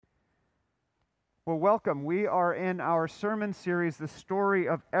Well, welcome. We are in our sermon series, The Story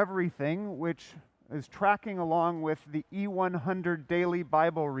of Everything, which is tracking along with the E100 Daily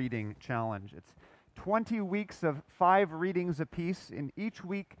Bible Reading Challenge. It's 20 weeks of 5 readings apiece, and each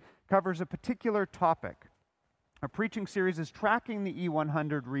week covers a particular topic. Our preaching series is tracking the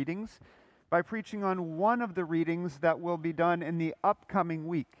E100 readings by preaching on one of the readings that will be done in the upcoming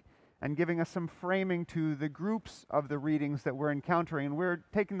week, and giving us some framing to the groups of the readings that we're encountering. And we're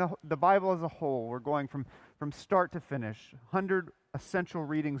taking the Bible as a whole. We're going from start to finish, 100 essential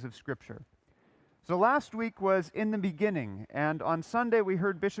readings of Scripture. So last week was In the Beginning, and on Sunday we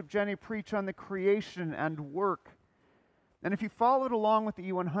heard Bishop Jenny preach on the creation and work. And if you followed along with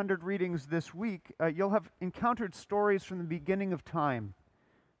the E100 readings this week, you'll have encountered stories from the beginning of time,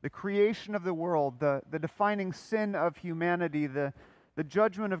 the creation of the world, the defining sin of humanity, the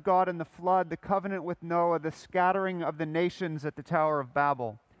judgment of God in the flood, the covenant with Noah, the scattering of the nations at the Tower of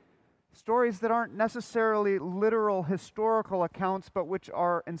Babel. Stories that aren't necessarily literal historical accounts, but which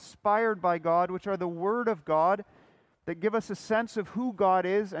are inspired by God, which are the Word of God, that give us a sense of who God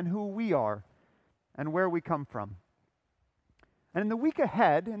is and who we are and where we come from. And in the week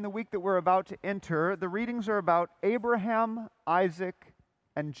ahead, in the week that we're about to enter, the readings are about Abraham, Isaac,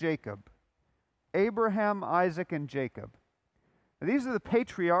 and Jacob. Abraham, Isaac, and Jacob. These are the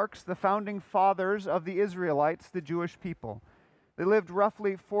patriarchs, the founding fathers of the Israelites, the Jewish people. They lived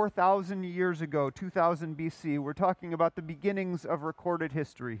roughly 4,000 years ago, 2000 BC. We're talking about the beginnings of recorded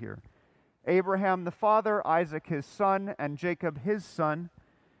history here. Abraham the father, Isaac his son, and Jacob his son.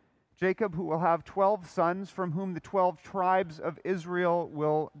 Jacob, who will have 12 sons, from whom the 12 tribes of Israel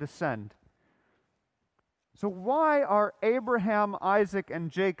will descend. So why are Abraham, Isaac, and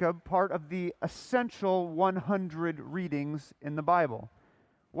Jacob part of the essential 100 readings in the Bible?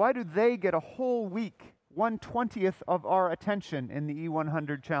 Why do they get a whole week, 1/20th of our attention in the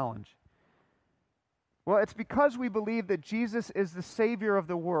E100 challenge? Well, it's because we believe that Jesus is the Savior of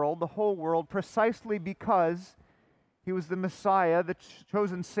the world, the whole world, precisely because He was the Messiah, the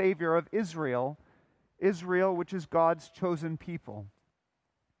chosen Savior of Israel, Israel, which is God's chosen people.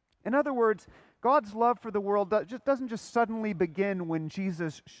 In other words, God's love for the world doesn't just suddenly begin when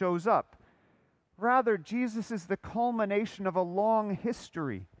Jesus shows up. Rather, Jesus is the culmination of a long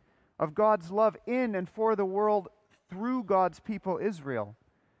history of God's love in and for the world through God's people, Israel.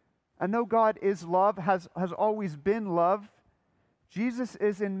 And though God is love, has always been love, Jesus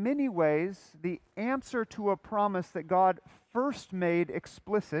is in many ways the answer to a promise that God first made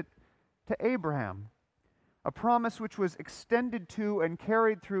explicit to Abraham. A promise which was extended to and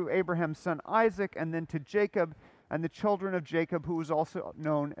carried through Abraham's son Isaac, and then to Jacob and the children of Jacob, who was also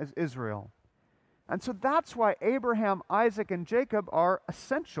known as Israel. And so that's why Abraham, Isaac, and Jacob are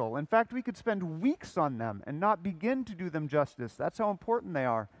essential. In fact, we could spend weeks on them and not begin to do them justice. That's how important they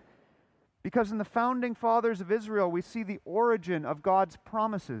are. Because in the founding fathers of Israel, we see the origin of God's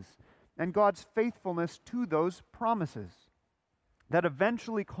promises and God's faithfulness to those promises that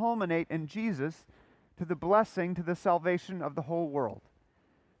eventually culminate in Jesus, to the blessing, to the salvation of the whole world.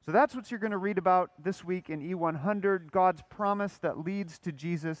 So that's what you're going to read about this week in E100, God's promise that leads to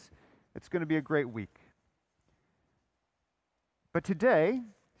Jesus. It's going to be a great week. But today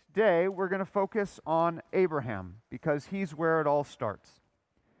we're going to focus on Abraham, because he's where it all starts.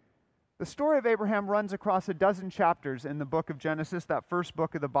 The story of Abraham runs across a dozen chapters in the book of Genesis, that first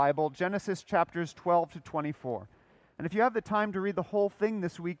book of the Bible, Genesis chapters 12 to 24. And if you have the time to read the whole thing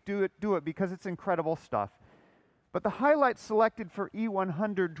this week, do it because it's incredible stuff. But the highlights selected for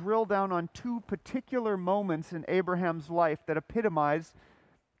E100 drill down on 2 particular moments in Abraham's life that epitomize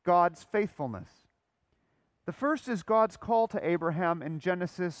God's faithfulness. The first is God's call to Abraham in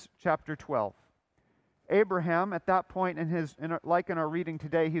Genesis chapter 12. Abraham, at that point like in our reading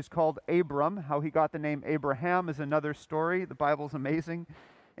today, he's called Abram. How he got the name Abraham is another story. The Bible's amazing.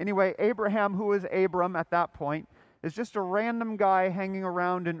 Anyway, Abraham, who is Abram at that point, is just a random guy hanging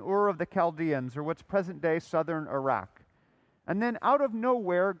around in Ur of the Chaldeans, or what's present-day southern Iraq. And then out of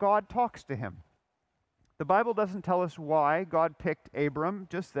nowhere, God talks to him. The Bible doesn't tell us why God picked Abram,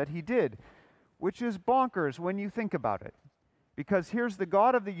 just that he did, which is bonkers when you think about it. Because here's the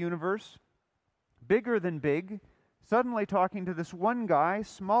God of the universe, bigger than big, suddenly talking to this one guy,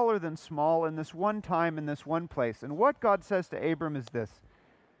 smaller than small, in this one time, in this one place. And what God says to Abram is this: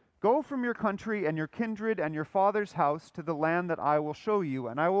 "Go from your country and your kindred and your father's house to the land that I will show you,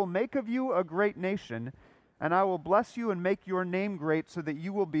 and I will make of you a great nation, and I will bless you and make your name great so that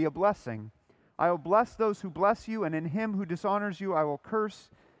you will be a blessing. I will bless those who bless you, and in him who dishonors you I will curse,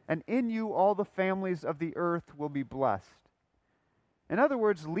 and in you all the families of the earth will be blessed." In other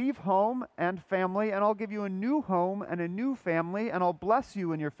words, leave home and family, and I'll give you a new home and a new family, and I'll bless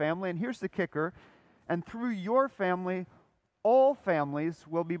you and your family. And here's the kicker, and through your family, all families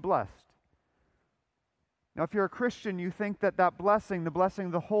will be blessed. Now, if you're a Christian, you think that that blessing, the blessing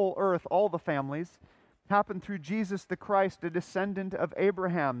of the whole earth, all the families, happened through Jesus the Christ, a descendant of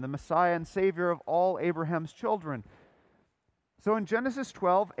Abraham, the Messiah and Savior of all Abraham's children. So in Genesis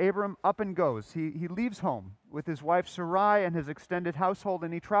 12, Abram up and goes. He leaves home with his wife Sarai and his extended household,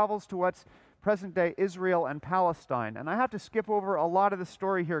 and he travels to what's present-day Israel and Palestine. And I have to skip over a lot of the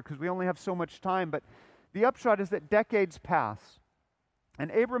story here because we only have so much time, but the upshot is that decades pass,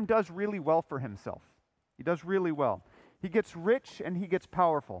 and Abram does really well for himself. He does really well. He gets rich and he gets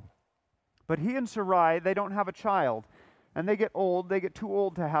powerful. But he and Sarai, they don't have a child, and they get old. They get too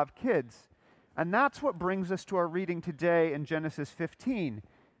old to have kids. And that's what brings us to our reading today in Genesis 15.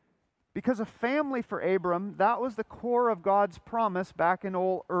 Because a family for Abram, that was the core of God's promise back in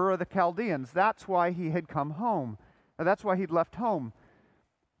old Ur of the Chaldeans. That's why he had come home. That's why he'd left home.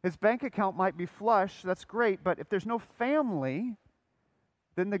 His bank account might be flush, that's great, but if there's no family,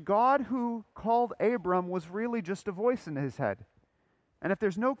 then the God who called Abram was really just a voice in his head. And if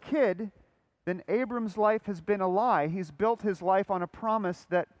there's no kid, then Abram's life has been a lie. He's built his life on a promise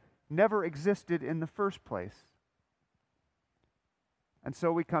that never existed in the first place. And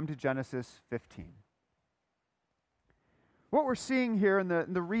so we come to Genesis 15. What we're seeing here in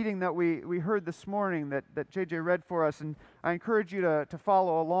the reading that we heard this morning that JJ read for us, and I encourage you to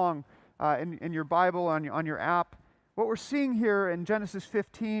follow along in your Bible, on your app. What we're seeing here in Genesis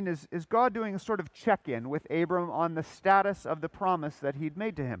 15 is God doing a sort of check-in with Abram on the status of the promise that he'd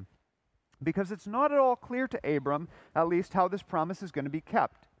made to him. Because it's not at all clear to Abram, at least, how this promise is going to be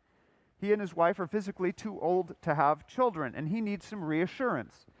kept. He and his wife are physically too old to have children, and he needs some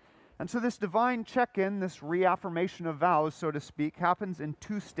reassurance. And so this divine check-in, this reaffirmation of vows, so to speak, happens in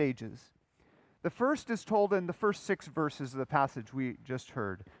two stages. The first is told in the first 6 verses of the passage we just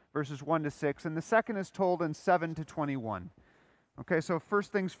heard, verses 1 to 6, and the second is told in 7 to 21. Okay, so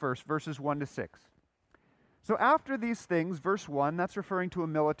first things first, verses 1 to 6. So after these things, verse 1, that's referring to a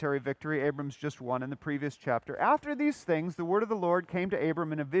military victory Abram's just won in the previous chapter. After these things, the word of the Lord came to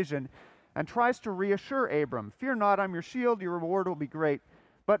Abram in a vision and tries to reassure Abram. Fear not, I'm your shield, your reward will be great.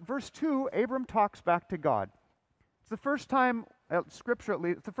 But verse 2, Abram talks back to God. It's the first time, Scripture at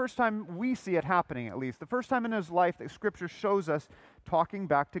least, it's the first time we see it happening at least. The first time in his life that Scripture shows us talking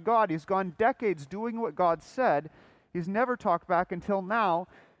back to God. He's gone decades doing what God said. He's never talked back until now,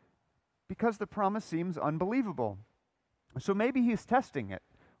 because the promise seems unbelievable. So maybe he's testing it.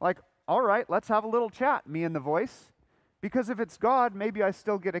 Like, all right, let's have a little chat, me and the voice. Because if it's God, maybe I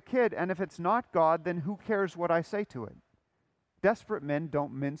still get a kid. And if it's not God, then who cares what I say to it? Desperate men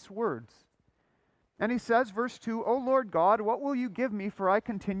don't mince words. And he says, verse 2, O Lord God, what will you give me, for I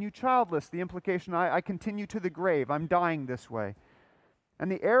continue childless? The implication, I continue to the grave. I'm dying this way.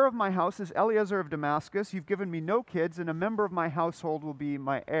 And the heir of my house is Eliezer of Damascus. You've given me no kids, and a member of my household will be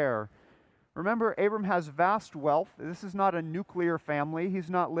my heir. Remember, Abram has vast wealth. This is not a nuclear family. He's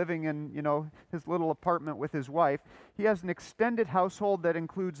not living in, his little apartment with his wife. He has an extended household that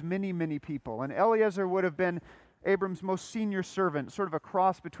includes many, many people. And Eliezer would have been Abram's most senior servant, sort of a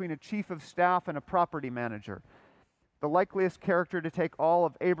cross between a chief of staff and a property manager. The likeliest character to take all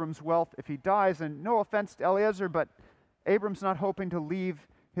of Abram's wealth if he dies. And no offense to Eliezer, but Abram's not hoping to leave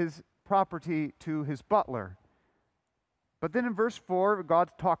his property to his butler. But then in verse 4, God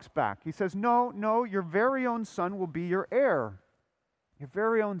talks back. He says, no, your very own son will be your heir. Your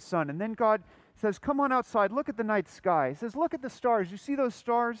very own son. And then God says, come on outside, look at the night sky. He says, look at the stars. You see those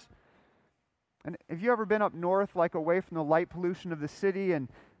stars? And have you ever been up north, like away from the light pollution of the city, and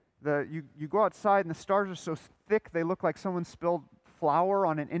you go outside and the stars are so thick they look like someone spilled flour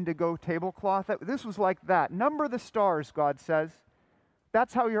on an indigo tablecloth? This was like that. Number the stars, God says.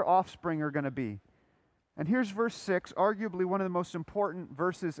 That's how your offspring are going to be. And here's verse 6, arguably one of the most important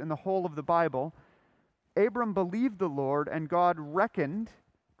verses in the whole of the Bible. Abram believed the Lord, and God reckoned,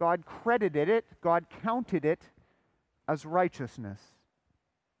 God credited it, God counted it as righteousness.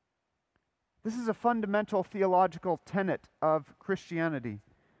 This is a fundamental theological tenet of Christianity,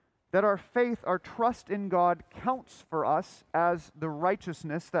 that our faith, our trust in God counts for us as the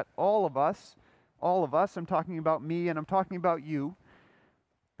righteousness that all of us, I'm talking about me and I'm talking about you,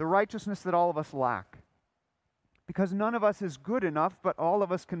 the righteousness that all of us lack. Because none of us is good enough, but all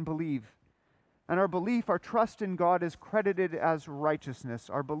of us can believe. And our belief, our trust in God is credited as righteousness.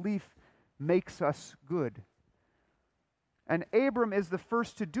 Our belief makes us good. And Abram is the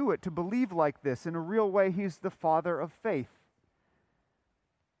first to do it, to believe like this. In a real way, he's the father of faith.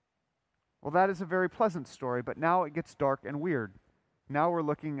 Well, that is a very pleasant story, but now it gets dark and weird. Now we're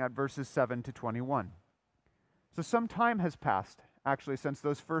looking at verses 7 to 21. So some time has passed, actually, since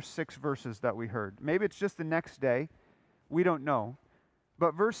those first 6 verses that we heard. Maybe it's just the next day. We don't know.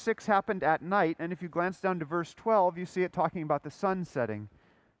 But verse 6 happened at night, and if you glance down to verse 12, you see it talking about the sun setting.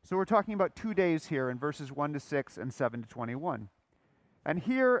 So we're talking about 2 days here in verses 1 to 6 and 7 to 21. And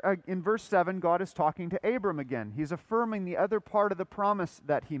here in verse 7, God is talking to Abram again. He's affirming the other part of the promise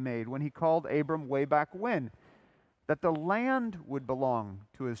that he made when he called Abram way back when, that the land would belong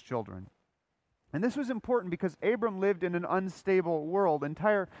to his children. And this was important because Abram lived in an unstable world.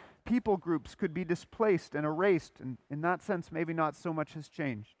 Entire people groups could be displaced and erased, and in that sense, maybe not so much has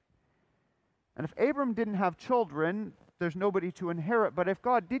changed. And if Abram didn't have children, there's nobody to inherit. But if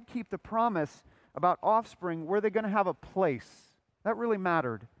God did keep the promise about offspring, were they going to have a place? That really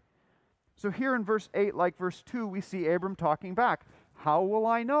mattered. So here in verse 8, like verse 2, we see Abram talking back. How will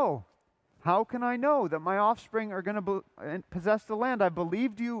I know? How can I know that my offspring are going to possess the land? I've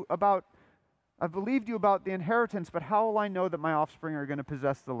believed you about the inheritance, but how will I know that my offspring are going to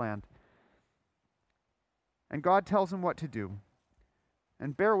possess the land? And God tells him what to do.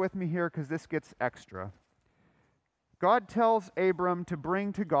 And bear with me here because this gets extra. God tells Abram to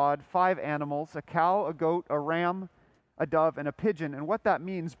bring to God 5 animals, a cow, a goat, a ram, a dove, and a pigeon. And what that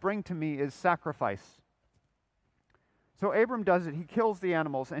means, bring to me, is sacrifice. So Abram does it. He kills the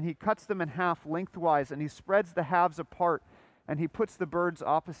animals, and he cuts them in half lengthwise, and he spreads the halves apart, and he puts the birds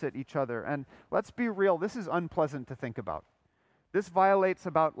opposite each other. And let's be real, this is unpleasant to think about. This violates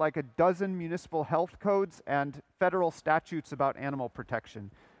about like a dozen municipal health codes and federal statutes about animal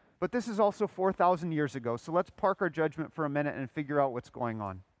protection. But this is also 4,000 years ago, so let's park our judgment for a minute and figure out what's going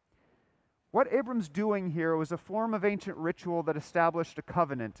on. What Abram's doing here was a form of ancient ritual that established a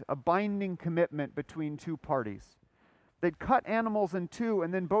covenant, a binding commitment between 2 parties. They'd cut animals in 2,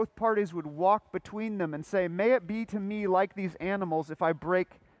 and then both parties would walk between them and say, "May it be to me like these animals if I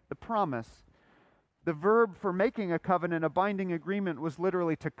break the promise." The verb for making a covenant, a binding agreement, was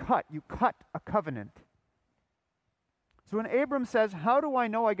literally to cut. You cut a covenant. So when Abram says, "How do I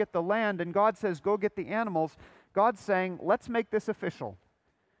know I get the land?" and God says, "Go get the animals," God's saying, let's make this official.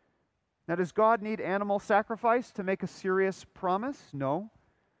 Now, does God need animal sacrifice to make a serious promise? No.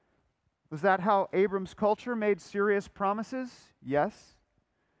 Was that how Abram's culture made serious promises? Yes.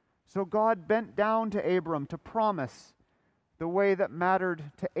 So God bent down to Abram to promise the way that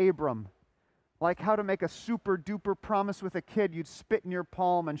mattered to Abram. Like how to make a super duper promise with a kid. You'd spit in your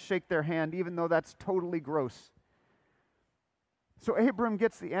palm and shake their hand, even though that's totally gross. So Abram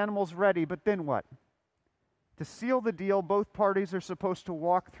gets the animals ready, but then what? To seal the deal, both parties are supposed to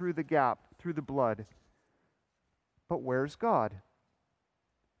walk through the gap, through the blood. But where's God?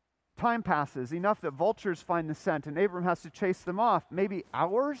 Time passes, enough that vultures find the scent, and Abram has to chase them off. Maybe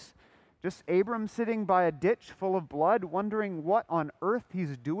hours? Just Abram sitting by a ditch full of blood, wondering what on earth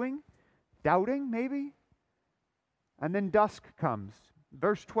he's doing? Doubting, maybe? And then dusk comes.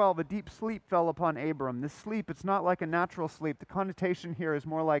 Verse 12, a deep sleep fell upon Abram. This sleep, it's not like a natural sleep. The connotation here is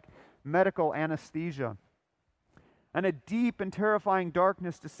more like medical anesthesia. And a deep and terrifying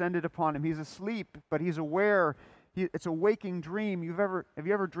darkness descended upon him. He's asleep, but he's aware. It's a waking dream. Have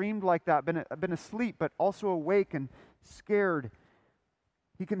you ever dreamed like that? Been asleep, but also awake and scared.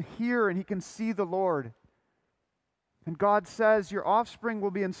 He can hear and he can see the Lord. And God says, "Your offspring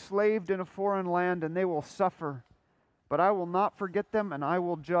will be enslaved in a foreign land, and they will suffer. But I will not forget them, and I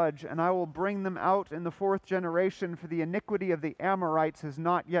will judge, and I will bring them out in the 4th generation, for the iniquity of the Amorites is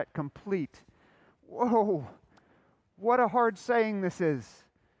not yet complete." Whoa! What a hard saying this is.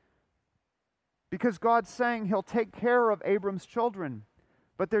 Because God's saying he'll take care of Abram's children,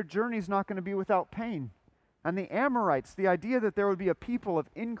 but their journey's not going to be without pain. And the Amorites, the idea that there would be a people of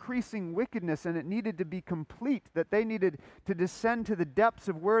increasing wickedness and it needed to be complete, that they needed to descend to the depths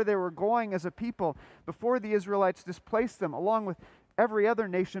of where they were going as a people before the Israelites displaced them, along with every other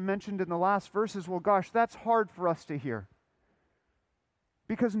nation mentioned in the last verses. Well, gosh, that's hard for us to hear.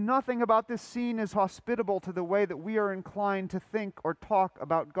 Because nothing about this scene is hospitable to the way that we are inclined to think or talk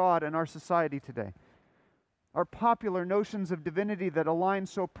about God in our society today. Our popular notions of divinity that align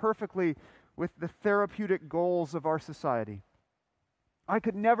so perfectly with the therapeutic goals of our society. I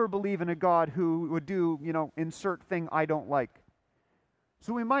could never believe in a God who would do, insert thing I don't like.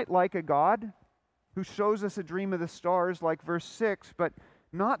 So we might like a God who shows us a dream of the stars like verse 6, but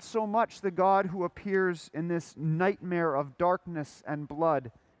not so much the God who appears in this nightmare of darkness and blood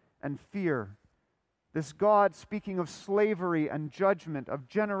and fear. This God speaking of slavery and judgment, of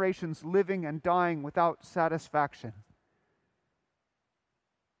generations living and dying without satisfaction.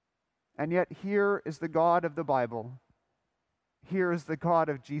 And yet here is the God of the Bible. Here is the God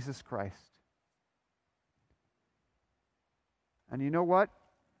of Jesus Christ. And you know what?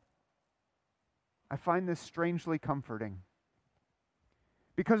 I find this strangely comforting.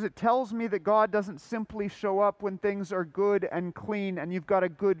 Because it tells me that God doesn't simply show up when things are good and clean and you've got a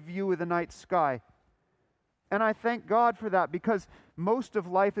good view of the night sky. And I thank God for that, because most of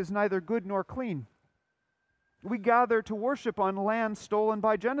life is neither good nor clean. We gather to worship on land stolen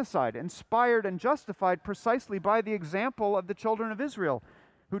by genocide, inspired and justified precisely by the example of the children of Israel,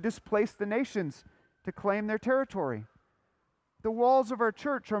 who displaced the nations to claim their territory. The walls of our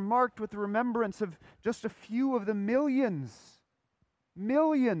church are marked with the remembrance of just a few of the millions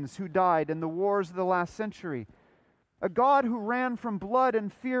who died in the wars of the last century. A God who ran from blood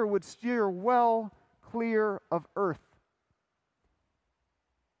and fear would steer well clear of earth.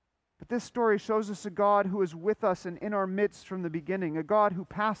 But this story shows us a God who is with us and in our midst from the beginning, a God who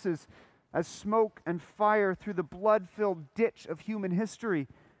passes as smoke and fire through the blood-filled ditch of human history,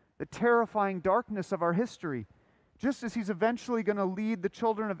 the terrifying darkness of our history, just as he's eventually going to lead the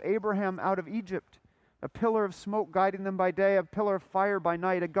children of Abraham out of Egypt, a pillar of smoke guiding them by day, a pillar of fire by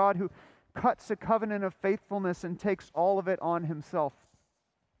night, a God who cuts a covenant of faithfulness and takes all of it on himself.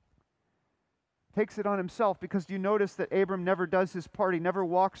 Takes it on himself, because do you notice that Abram never does his part? He never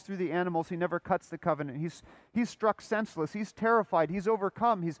walks through the animals. He never cuts the covenant. He's struck senseless. He's terrified. He's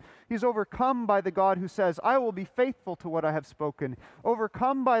overcome. He's overcome by the God who says, I will be faithful to what I have spoken.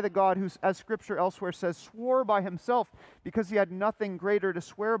 Overcome by the God who, as Scripture elsewhere says, swore by himself because he had nothing greater to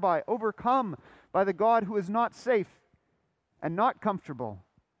swear by. Overcome by the God who is not safe and not comfortable,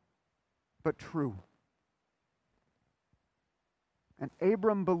 but true. And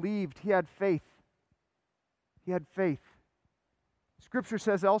Abram believed. He had faith. He had faith. Scripture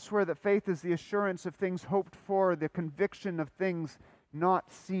says elsewhere that faith is the assurance of things hoped for, the conviction of things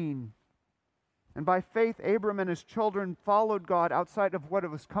not seen. And by faith, Abram and his children followed God outside of what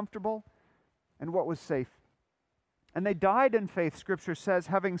was comfortable and what was safe. And they died in faith, Scripture says,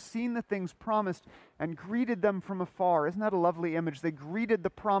 having seen the things promised and greeted them from afar. Isn't that a lovely image? They greeted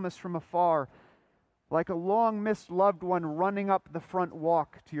the promise from afar, like a long-missed loved one running up the front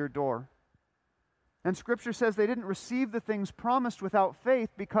walk to your door. And Scripture says they didn't receive the things promised without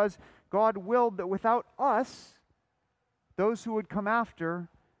faith, because God willed that without us, those who would come after,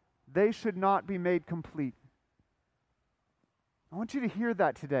 they should not be made complete. I want you to hear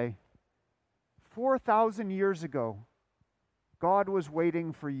that today. 4,000 years ago, God was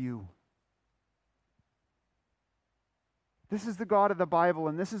waiting for you. This is the God of the Bible,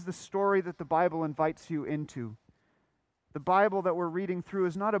 and this is the story that the Bible invites you into. The Bible that we're reading through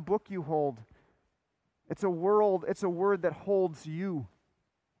is not a book you hold. It's a word that holds you.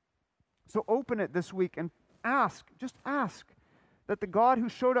 So open it this week and just ask that the God who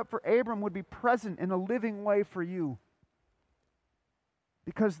showed up for Abram would be present in a living way for you.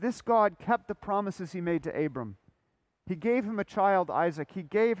 Because this God kept the promises he made to Abram. He gave him a child, Isaac. He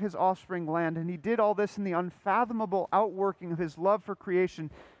gave his offspring land, and he did all this in the unfathomable outworking of his love for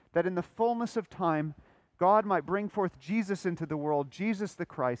creation, that in the fullness of time, God might bring forth Jesus into the world, Jesus the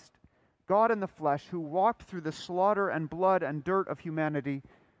Christ, God in the flesh, who walked through the slaughter and blood and dirt of humanity,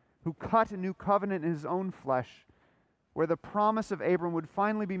 who cut a new covenant in his own flesh, where the promise of Abram would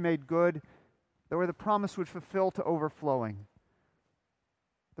finally be made good, where the promise would fulfill to overflowing.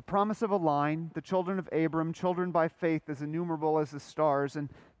 The promise of a line, the children of Abram, children by faith as innumerable as the stars, and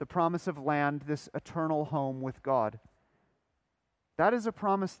the promise of land, this eternal home with God. That is a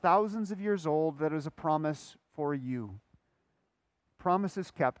promise thousands of years old. That is a promise for you.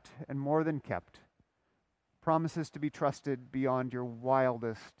 Promises kept, and more than kept. Promises to be trusted beyond your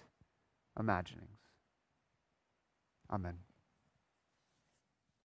wildest imaginings. Amen.